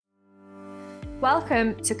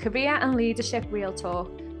Welcome to Career and Leadership Real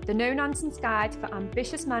Talk, the no-nonsense guide for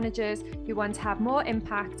ambitious managers who want to have more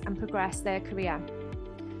impact and progress their career.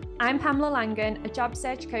 I'm Pamela Langan, a job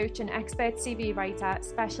search coach and expert CV writer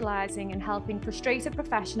specialising in helping frustrated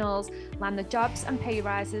professionals land the jobs and pay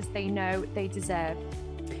rises they know they deserve.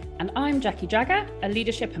 And I'm Jackie Jagger, a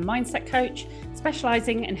leadership and mindset coach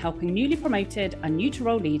specialising in helping newly promoted and new to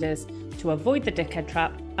role leaders to avoid the dickhead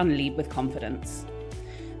trap and lead with confidence.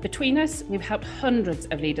 Between us, we've helped hundreds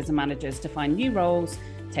of leaders and managers to find new roles,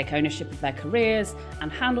 take ownership of their careers,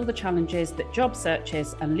 and handle the challenges that job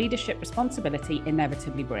searches and leadership responsibility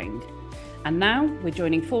inevitably bring. And now we're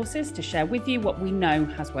joining forces to share with you what we know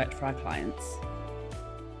has worked for our clients.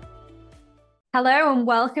 Hello and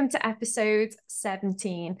welcome to episode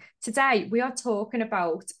 17. Today we are talking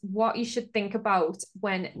about what you should think about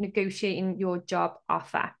when negotiating your job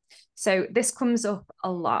offer. So this comes up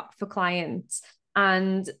a lot for clients.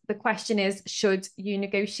 And the question is, should you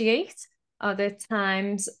negotiate? Are there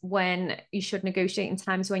times when you should negotiate and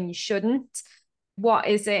times when you shouldn't? What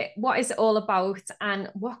is it all about? And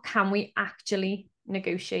what can we actually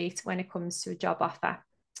negotiate when it comes to a job offer?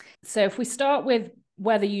 So if we start with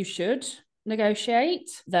whether you should negotiate,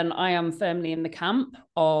 then I am firmly in the camp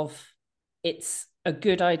of it's a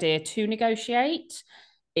good idea to negotiate.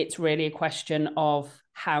 It's really a question of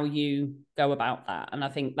how you go about that. And I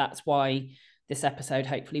think that's why this episode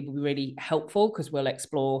hopefully will be really helpful, because we'll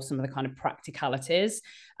explore some of the kind of practicalities.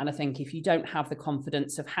 And I think if you don't have the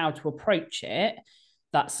confidence of how to approach it,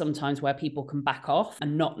 that's sometimes where people can back off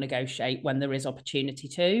and not negotiate when there is opportunity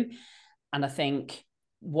to. And I think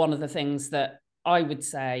one of the things that I would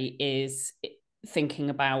say is thinking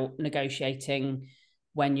about negotiating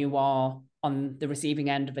when you are on the receiving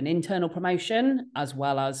end of an internal promotion, as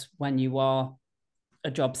well as when you are a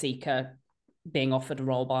job seeker being offered a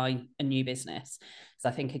role by a new business. So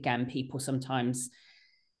I think, again, people sometimes,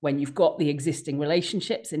 when you've got the existing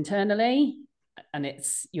relationships internally and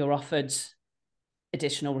you're offered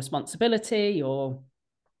additional responsibility or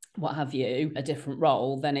what have you, a different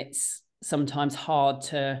role, then it's sometimes hard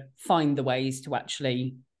to find the ways to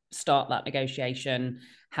actually start that negotiation,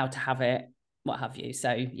 how to have it, what have you.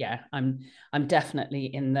 So yeah, I'm definitely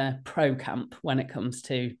in the pro camp when it comes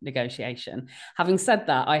to negotiation. Having said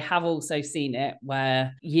that, I have also seen it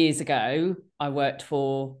where years ago I worked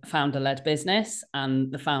for a founder-led business,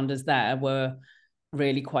 and the founders there were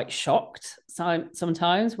really quite shocked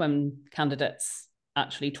sometimes when candidates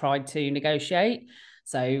actually tried to negotiate.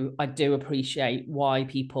 So I do appreciate why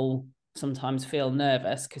people sometimes feel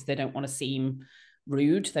nervous, because they don't want to seem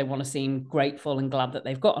rude. They want to seem grateful and glad that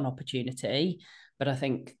they've got an opportunity. But I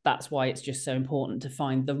think that's why it's just so important to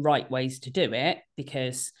find the right ways to do it,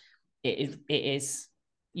 because it is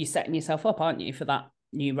you setting yourself up, aren't you, for that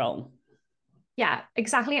new role? Yeah,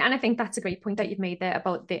 exactly. And I think that's a great point that you've made there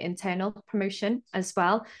about the internal promotion as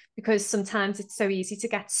well, because sometimes it's so easy to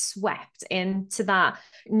get swept into that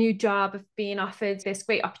new job of being offered this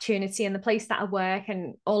great opportunity in the place that I work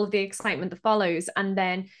and all of the excitement that follows. And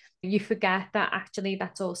then you forget that actually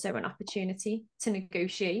that's also an opportunity to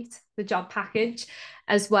negotiate the job package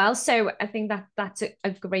as well. So I think that's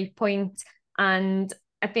a great point. And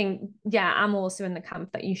I think, yeah, I'm also in the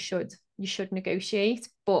camp that you should negotiate.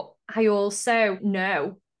 But I also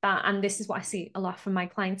know that, and this is what I see a lot from my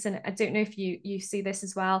clients, and I don't know if you see this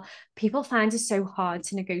as well, people find it so hard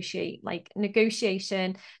to negotiate. Like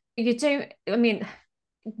negotiation,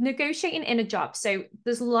 negotiating in a job. So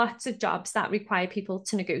there's lots of jobs that require people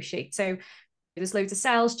to negotiate. So there's loads of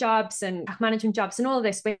sales jobs and management jobs and all of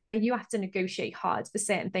this where you have to negotiate hard for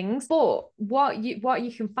certain things. But what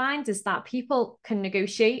you can find is that people can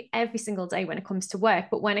negotiate every single day when it comes to work,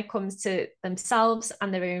 but when it comes to themselves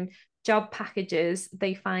and their own job packages,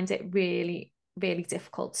 they find it really, really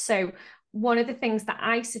difficult. So one of the things that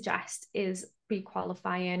I suggest is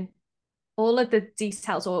pre-qualifying all of the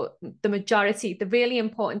details, or the majority, the really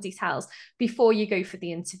important details, before you go for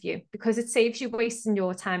the interview, because it saves you wasting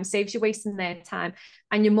your time, saves you wasting their time,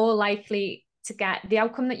 and you're more likely to get the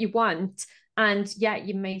outcome that you want. And yeah,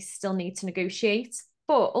 you may still need to negotiate,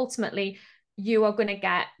 but ultimately you are going to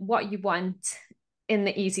get what you want in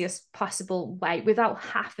the easiest possible way without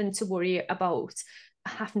having to worry about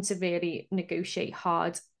having to really negotiate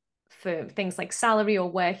hard for things like salary or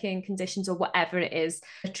working conditions or whatever it is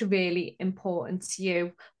that's really important to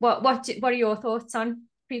you. What are your thoughts on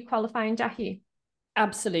pre-qualifying, Jackie?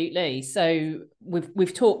 Absolutely. So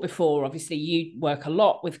we've talked before, obviously you work a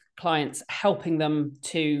lot with clients, helping them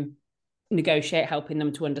to negotiate, helping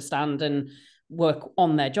them to understand and work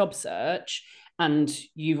on their job search. And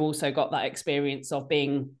you've also got that experience of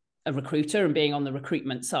being a recruiter and being on the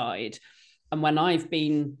recruitment side. And when I've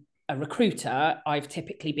been a recruiter, I've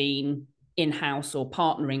typically been in-house or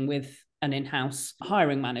partnering with an in-house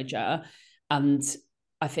hiring manager. And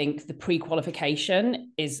I think the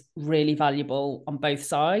pre-qualification is really valuable on both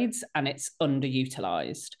sides, and it's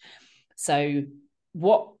underutilized. So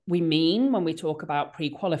what we mean when we talk about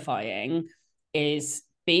pre-qualifying is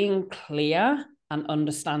being clear and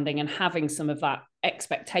understanding and having some of that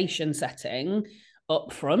expectation setting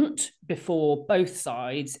up front before both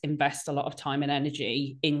sides invest a lot of time and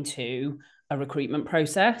energy into a recruitment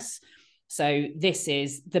process. So this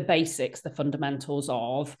is the basics, the fundamentals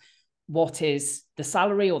of what is the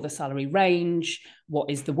salary or the salary range, what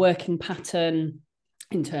is the working pattern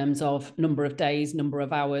in terms of number of days, number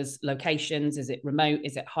of hours, locations, is it remote,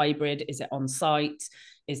 is it hybrid, is it on site,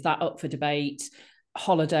 is that up for debate,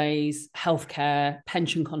 holidays, healthcare,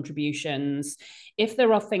 pension contributions. If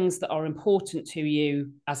there are things that are important to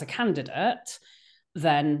you as a candidate,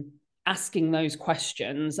 then asking those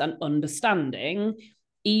questions and understanding,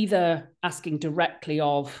 either asking directly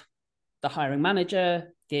of the hiring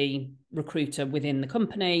manager, the recruiter within the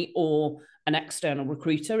company, or an external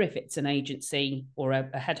recruiter, if it's an agency or a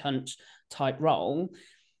headhunt type role,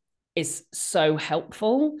 is so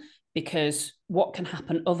helpful, because what can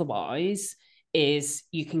happen otherwise is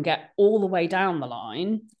you can get all the way down the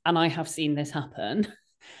line, and I have seen this happen,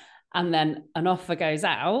 and then an offer goes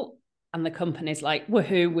out and the company's like,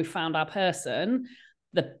 woohoo, we found our person.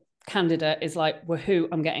 The candidate is like, woohoo,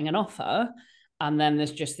 I'm getting an offer. And then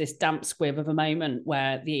there's just this damp squib of a moment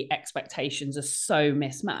where the expectations are so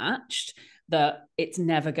mismatched that it's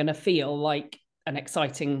never going to feel like an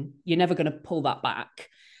exciting, you're never going to pull that back.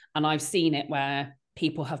 And I've seen it where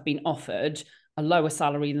people have been offered a lower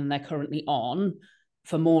salary than they're currently on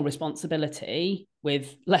for more responsibility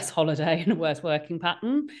with less holiday and a worse working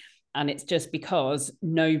pattern. And it's just because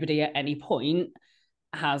nobody at any point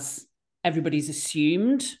everybody's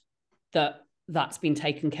assumed that that's been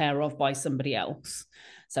taken care of by somebody else.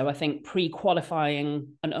 So I think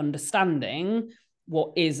pre-qualifying and understanding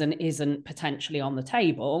what is and isn't potentially on the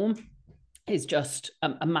table is just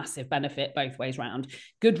a massive benefit both ways around.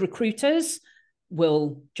 Good recruiters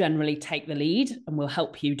will generally take the lead and will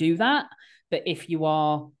help you do that. But if you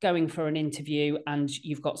are going for an interview and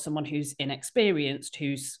you've got someone who's inexperienced,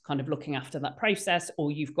 who's kind of looking after that process,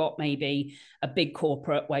 or you've got maybe a big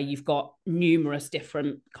corporate where you've got numerous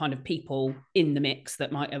different kind of people in the mix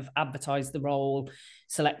that might have advertised the role,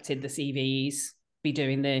 selected the CVs, be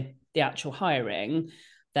doing the actual hiring,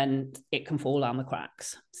 then it can fall down the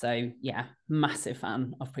cracks. So yeah, massive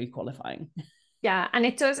fan of pre-qualifying. Yeah, and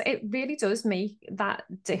it really does make that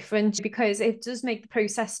difference, because it does make the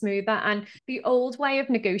process smoother. And the old way of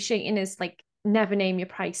negotiating is like, never name your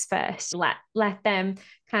price first. Let them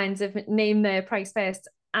kind of name their price first.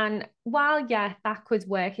 And while, yeah, that could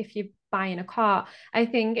work if you're buying a car, I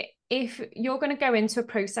think if you're going to go into a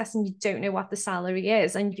process and you don't know what the salary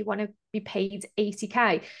is and you want to be paid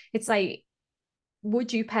 80K, it's like,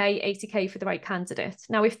 would you pay 80K for the right candidate?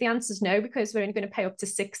 Now, if the answer is no, because we're only going to pay up to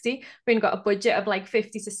 60, we've only got a budget of like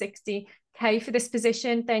 50 to 60K for this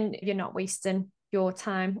position, then you're not wasting your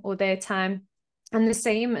time or their time. And the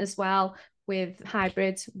same as well with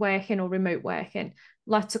hybrid working or remote working.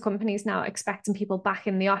 Lots of companies now are expecting people back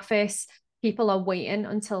in the office. People are waiting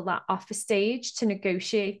until that offer stage to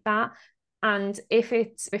negotiate that. And if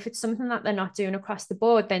it's something that they're not doing across the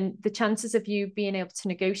board, then the chances of you being able to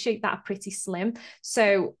negotiate that are pretty slim.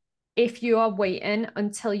 So if you are waiting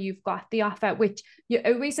until you've got the offer, which you're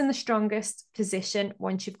always in the strongest position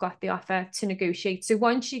once you've got the offer to negotiate. So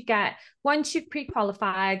once you've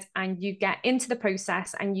pre-qualified and you get into the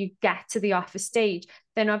process and you get to the offer stage,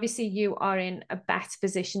 then obviously you are in a better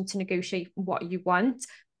position to negotiate what you want.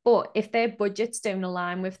 But if their budgets don't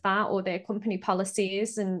align with that, or their company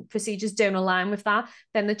policies and procedures don't align with that,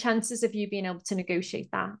 then the chances of you being able to negotiate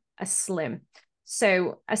that are slim.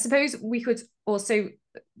 So I suppose we could also,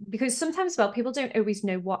 because sometimes, well, people don't always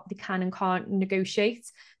know what they can and can't negotiate.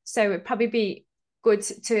 So it'd probably be good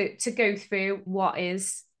to go through what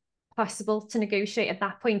is possible to negotiate at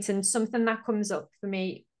that point. And something that comes up for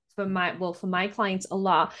me, for my clients a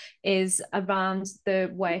lot, is around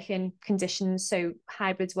the working conditions. So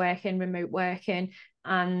hybrid working, remote working,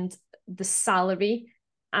 and the salary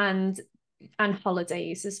and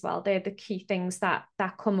holidays as well. They're the key things that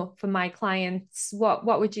come up for my clients. What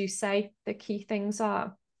would you say the key things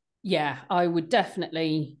are? Yeah, I would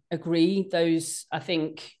definitely agree. I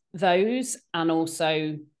think those, and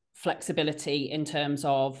also flexibility in terms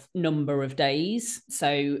of number of days.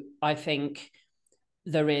 So I think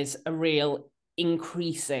there is a real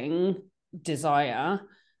increasing desire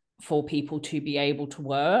for people to be able to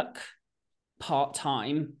work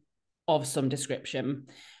part-time of some description.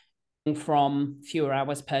 from fewer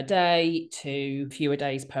hours per day to fewer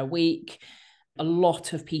days per week. A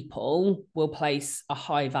lot of people will place a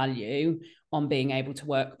high value on being able to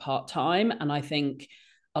work part-time. And I think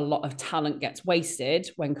a lot of talent gets wasted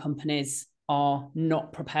when companies are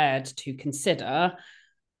not prepared to consider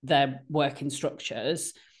their working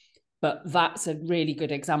structures. But that's a really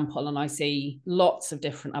good example. And I see lots of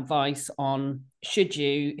different advice on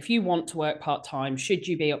if you want to work part-time, should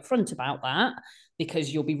you be upfront about that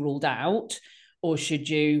because you'll be ruled out? Or should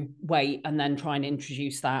you wait and then try and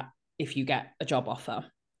introduce that if you get a job offer?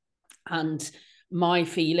 And my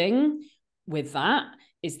feeling with that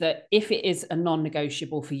is that if it is a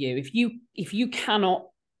non-negotiable for you, if you cannot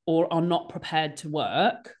or are not prepared to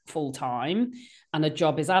work full-time and a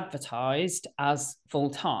job is advertised as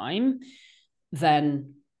full-time,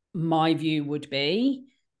 then my view would be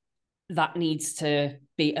that needs to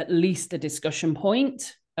be at least a discussion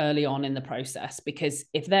point early on in the process. Because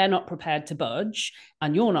if they're not prepared to budge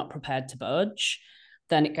and you're not prepared to budge,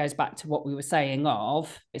 then it goes back to what we were saying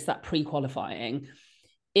of, it's that pre-qualifying.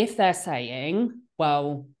 If they're saying,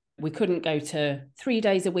 well, we couldn't go to 3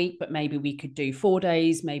 days a week, but maybe we could do 4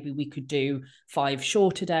 days, maybe we could do 5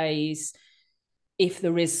 shorter days. If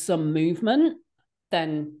there is some movement,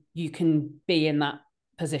 then you can be in that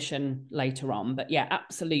position later on. But yeah,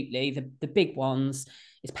 absolutely. The big ones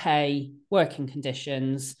is pay, working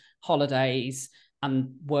conditions, holidays,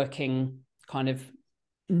 and working kind of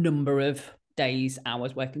number of days,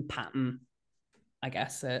 hours, working pattern, I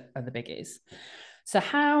guess, are the biggies. So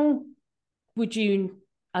how would you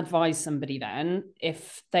advise somebody then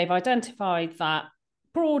if they've identified that,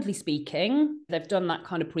 broadly speaking, they've done that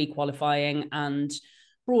kind of pre-qualifying, and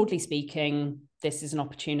broadly speaking, this is an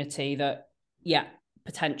opportunity that, yeah,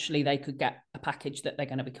 potentially they could get a package that they're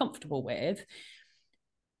going to be comfortable with?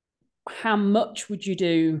 How much would you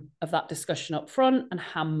do of that discussion up front, and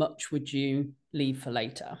how much would you leave for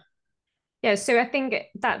later? Yeah, so I think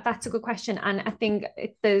that's a good question. And I think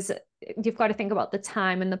you've got to think about the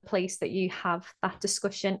time and the place that you have that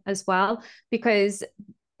discussion as well, because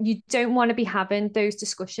you don't want to be having those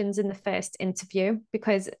discussions in the first interview.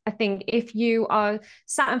 Because I think if you are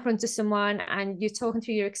sat in front of someone and you're talking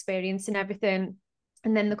through your experience and everything,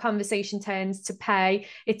 and then the conversation turns to pay,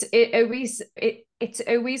 it's always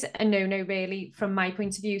a no-no, really, from my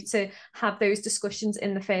point of view, to have those discussions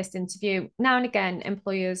in the first interview. Now and again,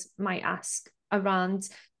 employers might ask around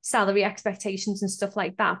salary expectations and stuff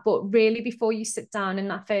like that, but really, before you sit down in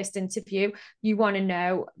that first interview, you want to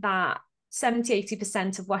know that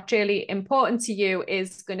 70-80% of what's really important to you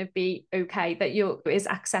is going to be okay, that is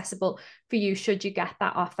accessible for you should you get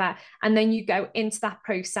that offer. And then you go into that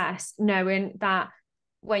process knowing that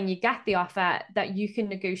when you get the offer, that you can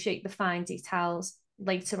negotiate the fine details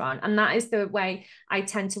later on. And that is the way I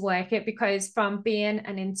tend to work it, because from being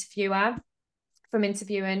an interviewer, from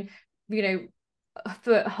interviewing,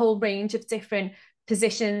 for a whole range of different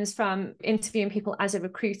positions, from interviewing people as a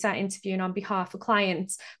recruiter, interviewing on behalf of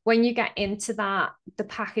clients, when you get into the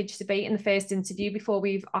package debate in the first interview before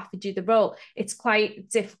we've offered you the role, it's quite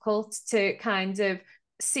difficult to kind of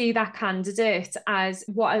see that candidate as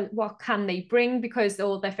what can they bring, because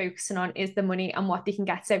all they're focusing on is the money and what they can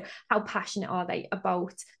get. So how passionate are they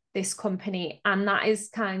about this company? And that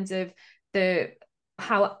is kind of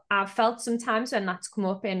how I've felt sometimes when that's come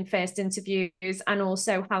up in first interviews, and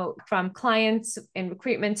also how from clients in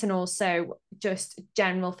recruitment, and also just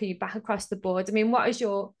general feedback across the board. I mean, what is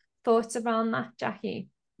your thoughts around that, Jackie?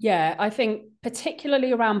 Yeah, I think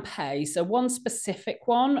particularly around pay. So one specific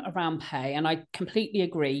one around pay, and I completely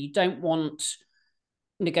agree. You don't want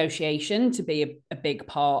negotiation to be a big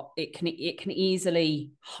part. It can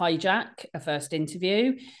easily hijack a first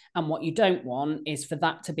interview. And what you don't want is for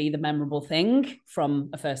that to be the memorable thing from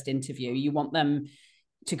a first interview. You want them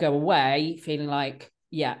to go away feeling like,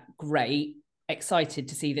 yeah, great, excited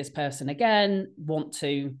to see this person again, want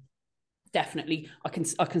to definitely, I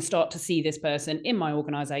can start to see this person in my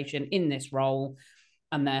organization in this role,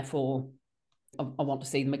 and therefore I want to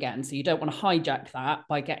see them again. So you don't want to hijack that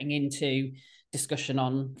by getting into discussion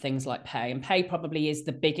on things like pay. And pay probably is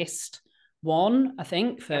the biggest one, I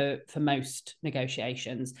think, for most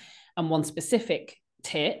negotiations. And one specific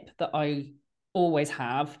tip that I always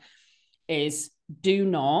have is, do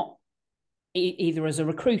not, either as a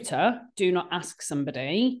recruiter, do not ask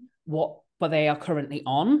somebody what they are currently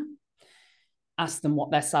on. Ask them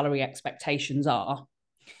what their salary expectations are.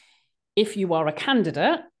 If you are a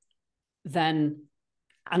candidate, then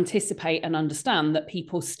anticipate and understand that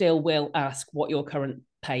people still will ask what your current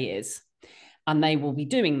pay is. And they will be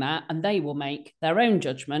doing that, and they will make their own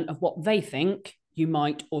judgment of what they think you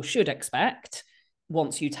might or should expect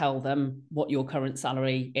once you tell them what your current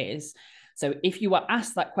salary is. So if you are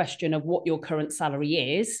asked that question of what your current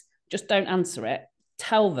salary is, just don't answer it.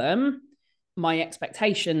 Tell them my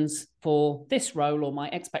expectations for this role or my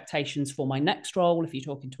expectations for my next role, if you're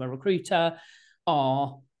talking to a recruiter,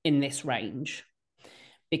 are in this range.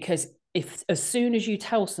 Because if as soon as you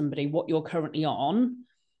tell somebody what you're currently on,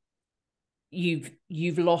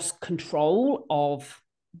 you've lost control of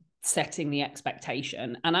setting the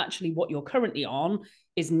expectation. And actually what you're currently on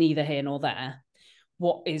is neither here nor there.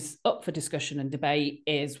 What is up for discussion and debate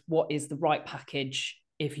is what is the right package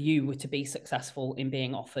if you were to be successful in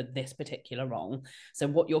being offered this particular role. So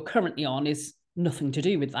what you're currently on is nothing to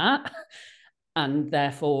do with that. And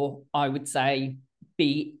therefore, I would say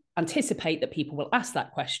anticipate that people will ask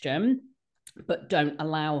that question, but don't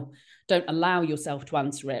allow yourself to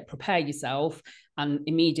answer it. Prepare yourself and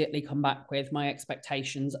immediately come back with my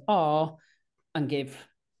expectations are, and give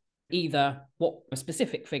either a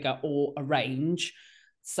specific figure or a range,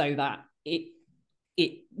 so that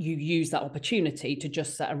you use that opportunity to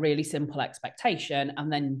just set a really simple expectation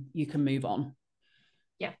and then you can move on.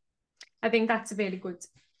 Yeah, I think that's a really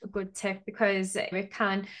good tip, because it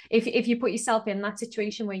can, if you put yourself in that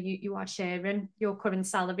situation where you are sharing your current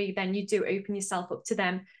salary, then you do open yourself up to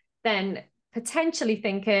them then potentially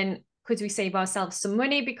thinking, could we save ourselves some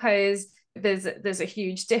money, because there's a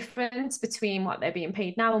huge difference between what they're being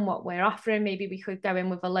paid now and what we're offering. Maybe we could go in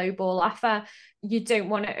with a low ball offer. You don't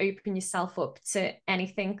want to open yourself up to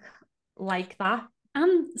anything like that.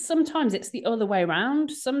 And sometimes it's the other way around.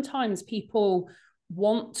 Sometimes people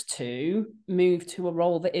want to move to a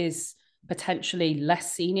role that is potentially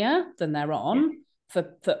less senior than they're on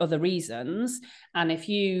for other reasons. And if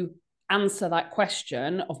you answer that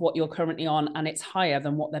question of what you're currently on and it's higher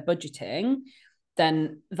than what they're budgeting,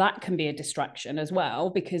 then that can be a distraction as well,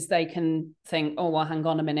 because they can think, oh, well, hang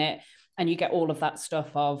on a minute. And you get all of that stuff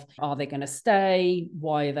of, are they going to stay?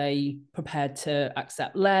 Why are they prepared to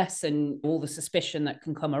accept less? And all the suspicion that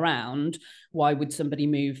can come around. Why would somebody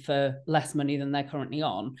move for less money than they're currently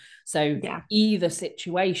on? So either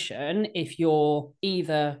situation, if you're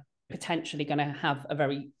either potentially going to have a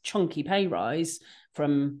very chunky pay rise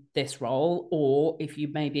from this role, or if you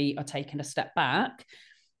maybe are taking a step back,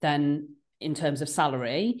 then in terms of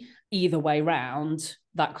salary, either way round,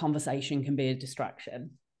 that conversation can be a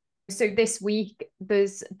distraction. So this week, there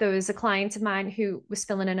was a client of mine who was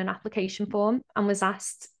filling in an application form and was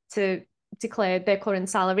asked to declare their current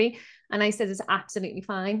salary. And I said, it's absolutely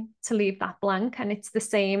fine to leave that blank. And it's the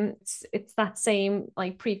same, it's that same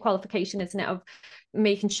like pre-qualification, isn't it, of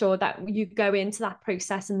making sure that you go into that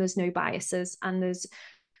process and there's no biases and there's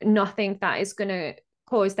nothing that is going to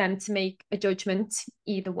cause them to make a judgment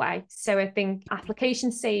either way. So I think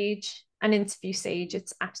application stage and interview stage,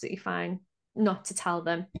 it's absolutely fine not to tell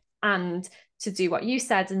them, and to do what you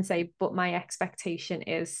said and say, but my expectation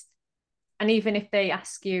is. And even if they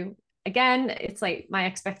ask you again, it's like, my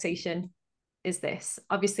expectation is this,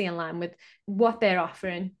 obviously in line with what they're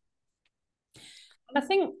offering. I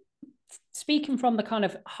think, speaking from the kind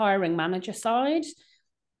of hiring manager side,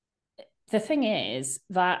 the thing is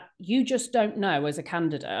that you just don't know as a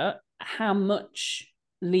candidate how much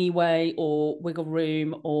leeway or wiggle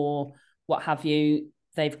room or what have you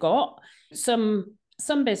they've got. Some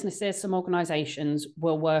businesses, some organizations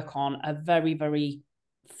will work on a very, very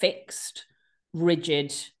fixed,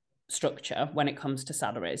 rigid structure when it comes to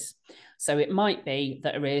salaries. So it might be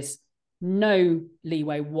that there is no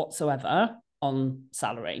leeway whatsoever on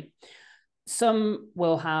salary. Some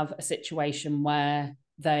will have a situation where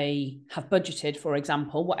they have budgeted, for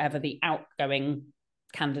example, whatever the outgoing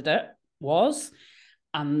candidate was,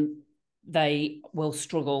 and they will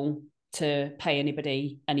struggle to pay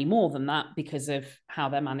anybody any more than that because of how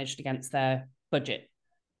they're managed against their budget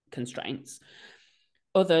constraints.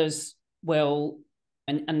 Others will,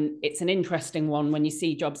 and it's an interesting one when you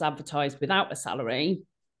see jobs advertised without a salary,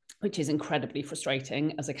 which is incredibly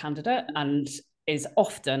frustrating as a candidate and is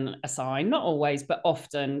often a sign, not always, but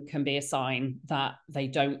often can be a sign that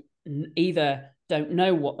they either don't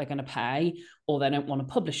know what they're going to pay, or they don't want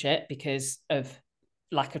to publish it because of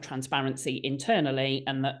lack of transparency internally,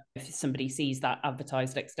 and that if somebody sees that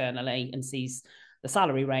advertised externally and sees the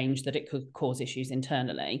salary range, that it could cause issues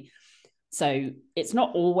internally. So it's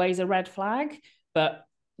not always a red flag, but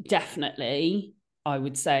definitely I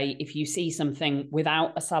would say if you see something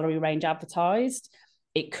without a salary range advertised,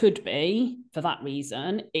 it could be for that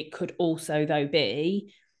reason. It could also, though,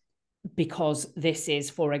 be because this is,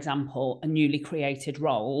 for example, a newly created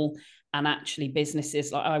role. And actually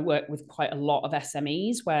businesses, like I work with quite a lot of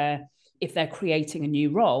SMEs, where if they're creating a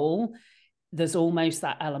new role, there's almost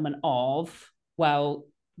that element of, well,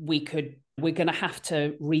 we could we're going to have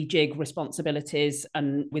to rejig responsibilities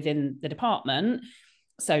and within the department.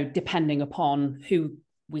 So depending upon who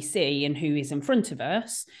we see and who is in front of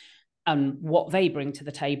us and what they bring to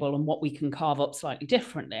the table and what we can carve up slightly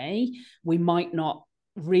differently, we might not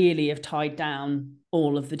really have tied down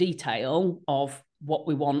all of the detail of what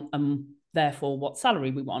we want and therefore what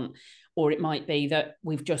salary we want. Or it might be that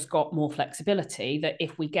we've just got more flexibility, that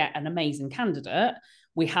if we get an amazing candidate,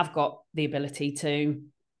 we have got the ability to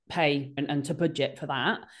pay and to budget for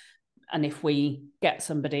that. And if we get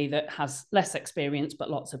somebody that has less experience but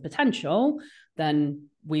lots of potential, then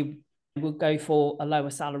we will go for a lower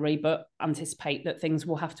salary, but anticipate that things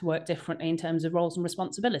will have to work differently in terms of roles and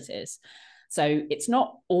responsibilities. So it's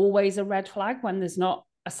not always a red flag when there's not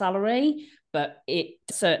a salary, but it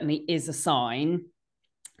certainly is a sign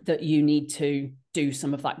that you need to do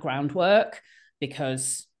some of that groundwork,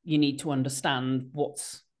 because you need to understand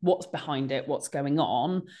what's behind it, what's going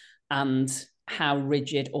on, and how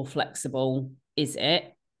rigid or flexible is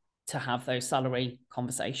it to have those salary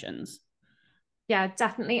conversations. Yeah,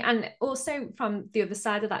 definitely. And also from the other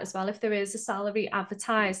side of that as well, if there is a salary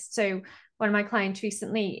advertised. So one of my clients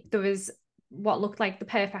recently, there was what looked like the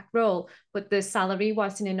perfect role, but the salary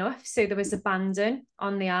wasn't enough. So there was abandon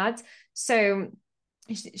on the ad. So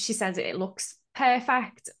she said, it looks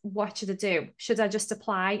perfect. What should I do? Should I just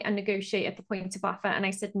apply and negotiate at the point of offer? And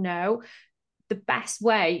I said, no. The best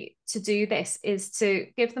way to do this is to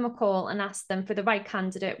give them a call and ask them, for the right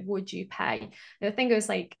candidate, would you pay? And I think it was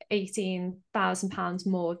like £18,000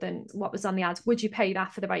 more than what was on the ad. Would you pay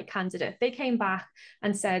that for the right candidate? They came back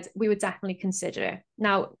and said, we would definitely consider it.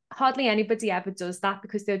 Now, hardly anybody ever does that,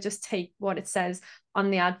 because they'll just take what it says on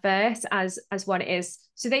the advert as what it is.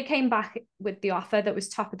 So they came back with the offer that was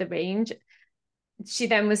top of the range. She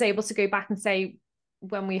then was able to go back and say,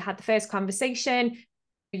 when we had the first conversation,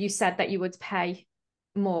 you said that you would pay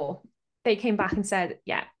more. They came back and said,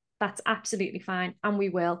 yeah, that's absolutely fine, and we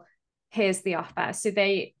will. Here's the offer. So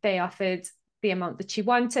they offered the amount that she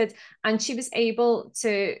wanted, and she was able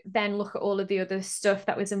to then look at all of the other stuff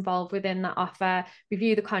that was involved within that offer,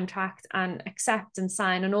 review the contract and accept and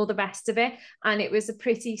sign and all the rest of it. And it was a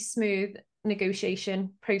pretty smooth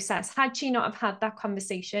negotiation process. Had she not have had that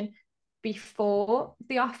conversation before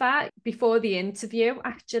the offer, before the interview,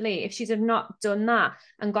 actually, if she'd have not done that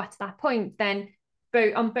and got to that point, then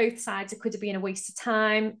on both sides, it could have been a waste of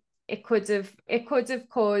time. It could have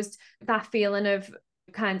caused that feeling of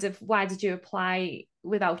kind of, why did you apply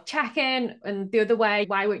without checking? And the other way,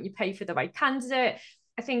 why won't you pay for the right candidate?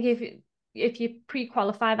 I think if you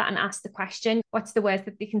pre-qualify that and ask the question, what's the worst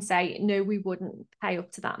that they can say? No, we wouldn't pay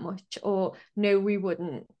up to that much, or no, we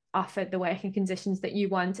wouldn't offer the working conditions that you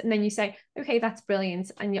want. And then you say, okay, that's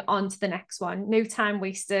brilliant, and you're on to the next one. No time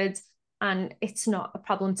wasted, and it's not a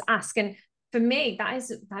problem to ask. And for me, that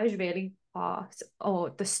is really part,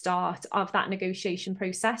 or the start of that negotiation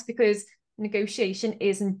process, because negotiation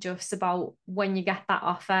isn't just about when you get that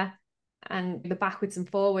offer and the backwards and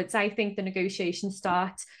forwards. I think the negotiation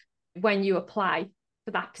starts when you apply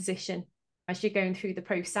for that position, as you're going through the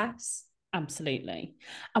process. Absolutely.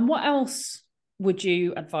 And what else would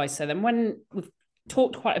you advise? So then, when we've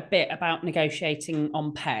talked quite a bit about negotiating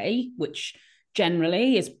on pay, which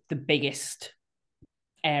generally is the biggest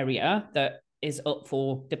area that is up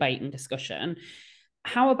for debate and discussion,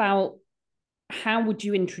 how would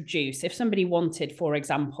you introduce, if somebody wanted, for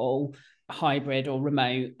example, hybrid or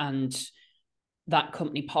remote, and that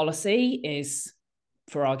company policy is,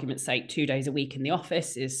 for argument's sake, 2 days a week in the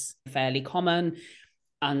office is fairly common,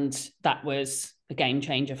 and that was a game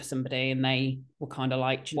changer for somebody, and they were kind of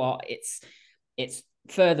like, what, it's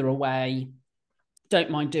further away,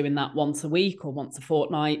 don't mind doing that once a week or once a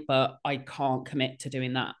fortnight, but I can't commit to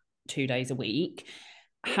doing that 2 days a week.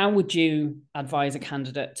 How would you advise a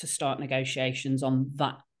candidate to start negotiations on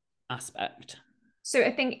that aspect? So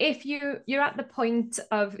I think if you're at the point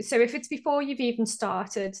of, so if it's before you've even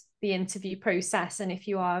started the interview process, and if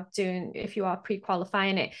you are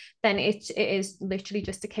pre-qualifying it, then it is literally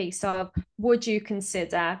just a case of, would you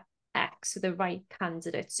consider X for the right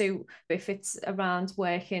candidate? So if it's around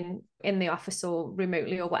working in the office or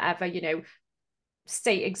remotely or whatever,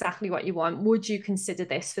 state exactly what you want. Would you consider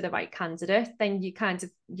this for the right candidate? Then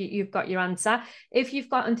you've got your answer. If you've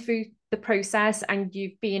gotten through the process and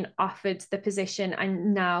you've been offered the position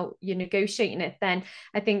and now you're negotiating it, then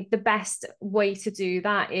I think the best way to do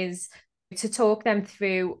that is to talk them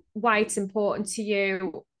through why it's important to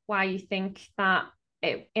you, why you think that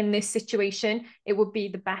in this situation it would be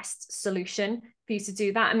the best solution for you to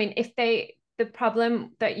do that. I mean, if they the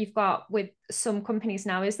problem that you've got with some companies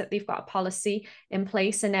now is that they've got a policy in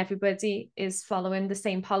place and everybody is following the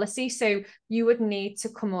same policy. So you would need to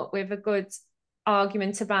come up with a good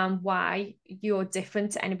argument around why you're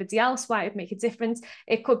different to anybody else, why it would make a difference.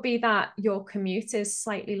 It could be that your commute is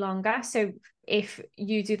slightly longer. So if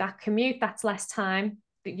you do that commute, that's less time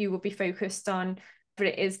that you will be focused on what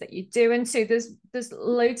it is that you're doing. So there's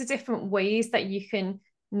loads of different ways that you can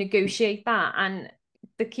negotiate that. And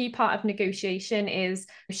the key part of negotiation is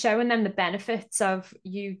showing them the benefits of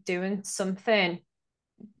you doing something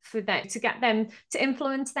for them, to get them to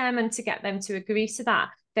influence them and to get them to agree to that.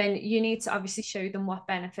 Then you need to obviously show them what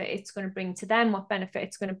benefit it's going to bring to them, what benefit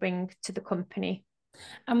it's going to bring to the company.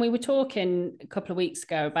 And we were talking a couple of weeks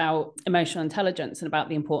ago about emotional intelligence and about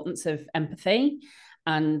the importance of empathy.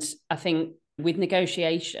 And I think with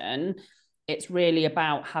negotiation, it's really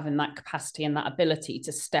about having that capacity and that ability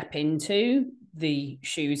to step into the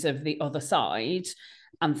shoes of the other side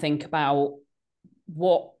and think about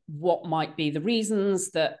what might be the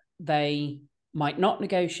reasons that they might not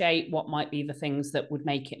negotiate, what might be the things that would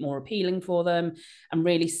make it more appealing for them, and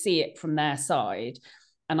really see it from their side.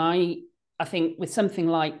 And I think with something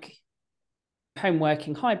like home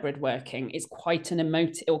working, hybrid working, it's quite an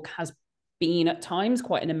emotive, or has been at times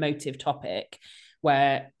quite an emotive topic,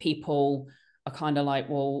 where people are kind of like,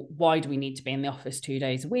 well, why do we need to be in the office 2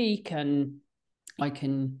 days a week? And I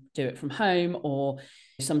can do it from home. Or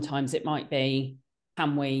sometimes it might be,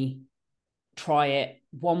 can we try it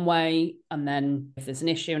one way? And then if there's an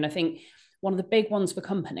issue, and I think one of the big ones for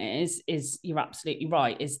companies is, you're absolutely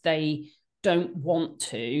right, is they don't want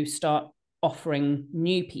to start offering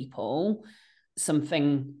new people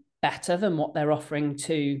something better than what they're offering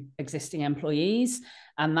to existing employees.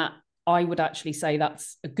 And that, I would actually say,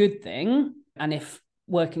 that's a good thing. And if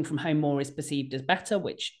working from home more is perceived as better,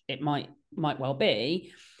 which it might well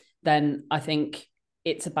be, then I think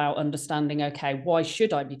it's about understanding, okay, why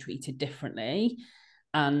should I be treated differently?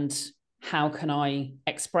 And how can I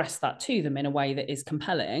express that to them in a way that is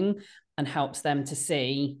compelling and helps them to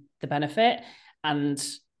see the benefit? And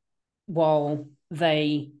while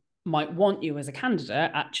they might want you as a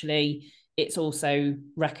candidate, actually, it's also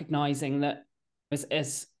recognizing that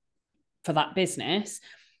as for that business,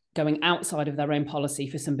 going outside of their own policy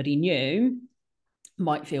for somebody new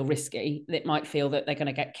might feel risky. It might feel that they're going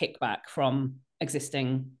to get kickback from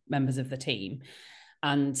existing members of the team.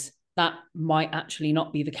 And that might actually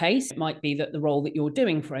not be the case. It might be that the role that you're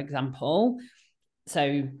doing, for example,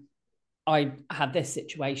 so I had this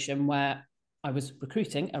situation where I was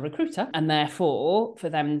recruiting a recruiter, and therefore for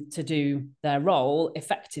them to do their role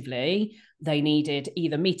effectively, they needed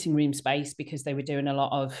either meeting room space because they were doing a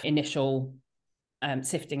lot of initial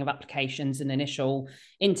sifting of applications and initial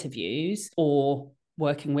interviews, or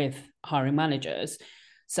working with hiring managers.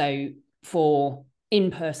 So for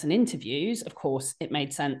in-person interviews, of course, it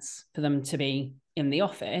made sense for them to be in the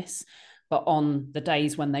office. But on the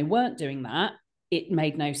days when they weren't doing that, it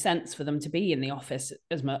made no sense for them to be in the office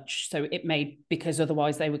as much. So it made, because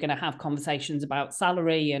otherwise they were going to have conversations about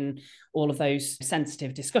salary and all of those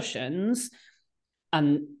sensitive discussions.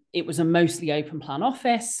 And it was a mostly open plan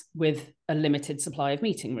office with a limited supply of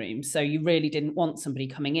meeting rooms. So you really didn't want somebody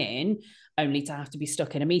coming in only to have to be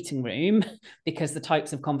stuck in a meeting room, because the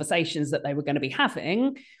types of conversations that they were going to be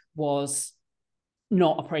having was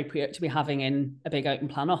not appropriate to be having in a big open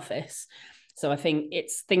plan office. So I think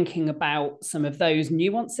it's thinking about some of those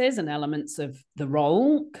nuances and elements of the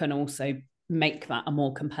role can also make that a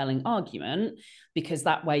more compelling argument, because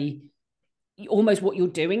that way, almost what you're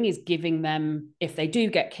doing is giving them, if they do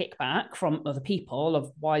get kickback from other people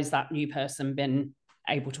of why is that new person been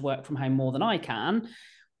able to work from home more than I can?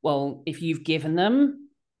 Well, if you've given them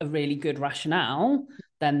a really good rationale,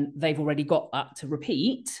 then they've already got that to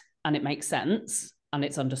repeat, and it makes sense and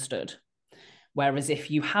it's understood. Whereas if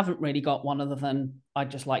you haven't really got one other than, I'd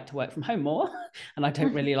just like to work from home more and I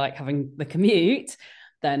don't really like having the commute,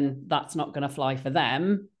 then that's not going to fly for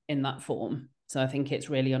them in that form. So I think it's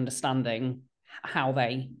really understanding how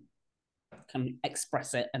they can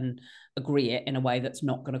express it and agree it in a way that's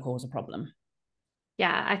not going to cause a problem.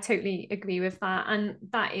 Yeah, I totally agree with that. And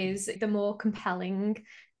that is, the more compelling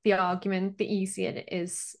the argument, the easier it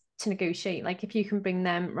is to negotiate. Like if you can bring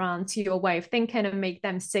them around to your way of thinking and make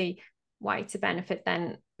them see why it's a benefit,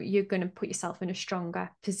 then you're going to put yourself in a stronger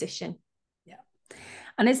position. Yeah.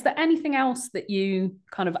 And is there anything else that you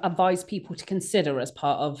kind of advise people to consider as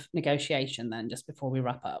part of negotiation then, just before we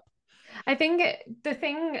wrap up? I think the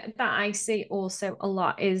thing that I see also a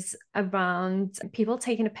lot is around people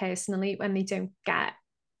taking it personally when they don't get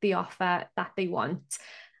the offer that they want.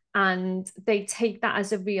 And they take that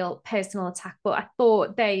as a real personal attack. But I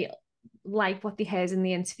thought they like what they heard in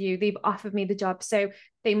the interview. They've offered me the job. So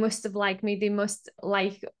they must have liked me. They must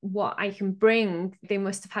like what I can bring. They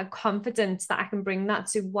must have had confidence that I can bring that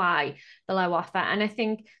to why the low offer. And I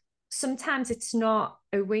think sometimes it's not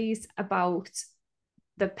always about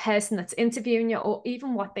the person that's interviewing you or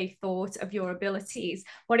even what they thought of your abilities.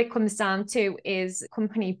 What it comes down to is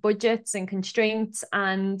company budgets and constraints.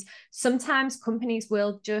 And sometimes companies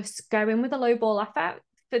will just go in with a low ball offer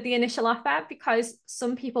for the initial offer because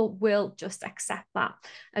some people will just accept that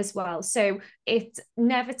as well. So it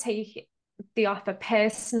never take the offer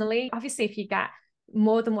personally. Obviously, if you get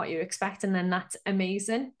more than what you're expecting, then that's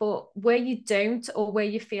amazing. But where you don't, or where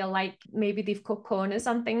you feel like maybe they've cut corners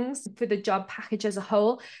on things for the job package as a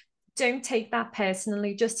whole, don't take that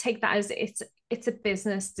personally. Just take that as it's a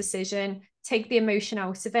business decision. Take the emotion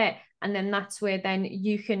out of it. And then that's where then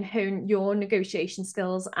you can hone your negotiation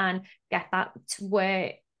skills and get that to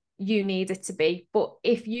where you need it to be. But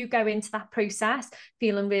if you go into that process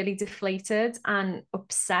feeling really deflated and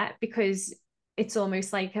upset because it's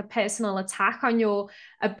almost like a personal attack on your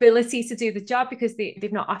ability to do the job because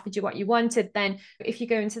they've not offered you what you wanted, then if you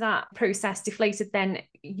go into that process deflated, then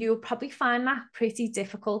you'll probably find that pretty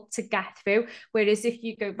difficult to get through. Whereas if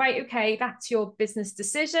you go, right, okay, that's your business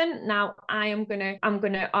decision. Now I'm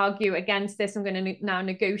gonna argue against this. I'm gonna now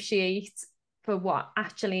negotiate for what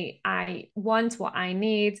actually I want, what I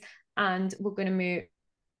need, and we're gonna move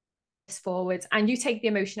this forward. And you take the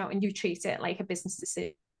emotion out and you treat it like a business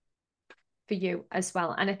decision for you as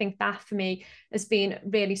well. And I think that for me has been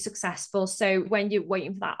really successful. So when you're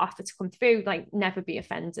waiting for that offer to come through, like, never be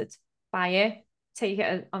offended by it. Take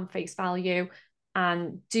it on face value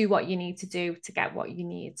and do what you need to do to get what you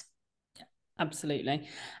need. Absolutely.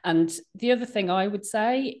 And the other thing I would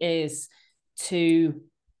say is to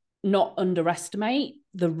not underestimate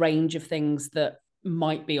the range of things that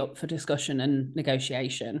might be up for discussion and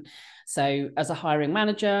negotiation. So as a hiring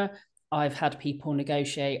manager, I've had people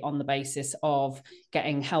negotiate on the basis of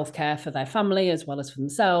getting healthcare for their family as well as for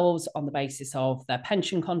themselves, on the basis of their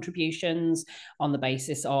pension contributions, on the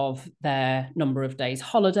basis of their number of days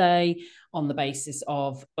holiday, on the basis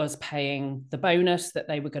of us paying the bonus that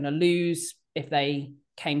they were going to lose if they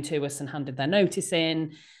came to us and handed their notice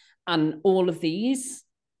in. And all of these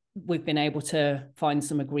we've been able to find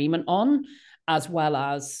some agreement on, as well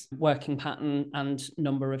as working pattern and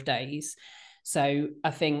number of days. So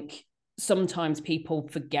I think sometimes people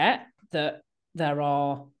forget that there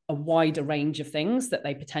are a wider range of things that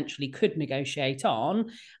they potentially could negotiate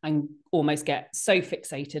on and almost get so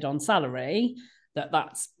fixated on salary that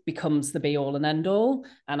becomes the be all and end all.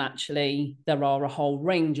 And actually there are a whole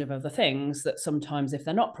range of other things that sometimes if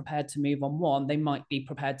they're not prepared to move on one, they might be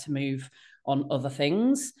prepared to move on other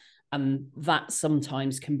things. And that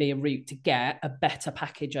sometimes can be a route to get a better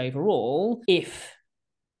package overall if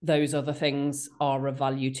those other things are of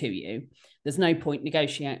value to you. There's no point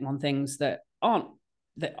negotiating on things that aren't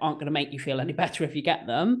going to make you feel any better if you get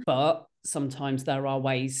them. But sometimes there are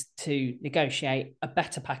ways to negotiate a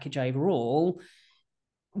better package overall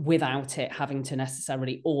without it having to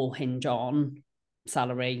necessarily all hinge on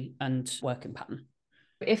salary and working pattern.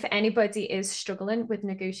 If anybody is struggling with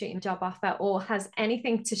negotiating a job offer or has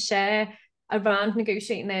anything to share around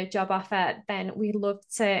negotiating their job offer, then we'd love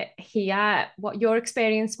to hear what your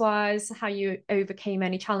experience was, how you overcame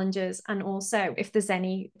any challenges, and also if there's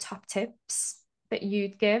any top tips that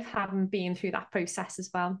you'd give having been through that process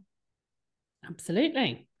as well.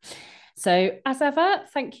 Absolutely. So as ever,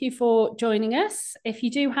 thank you for joining us. If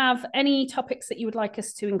you do have any topics that you would like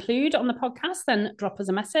us to include on the podcast, then drop us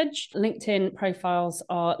a message. LinkedIn profiles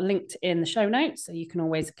are linked in the show notes, so you can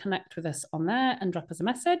always connect with us on there and drop us a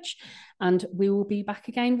message. And we will be back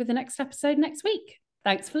again with the next episode next week.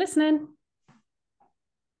 Thanks for listening.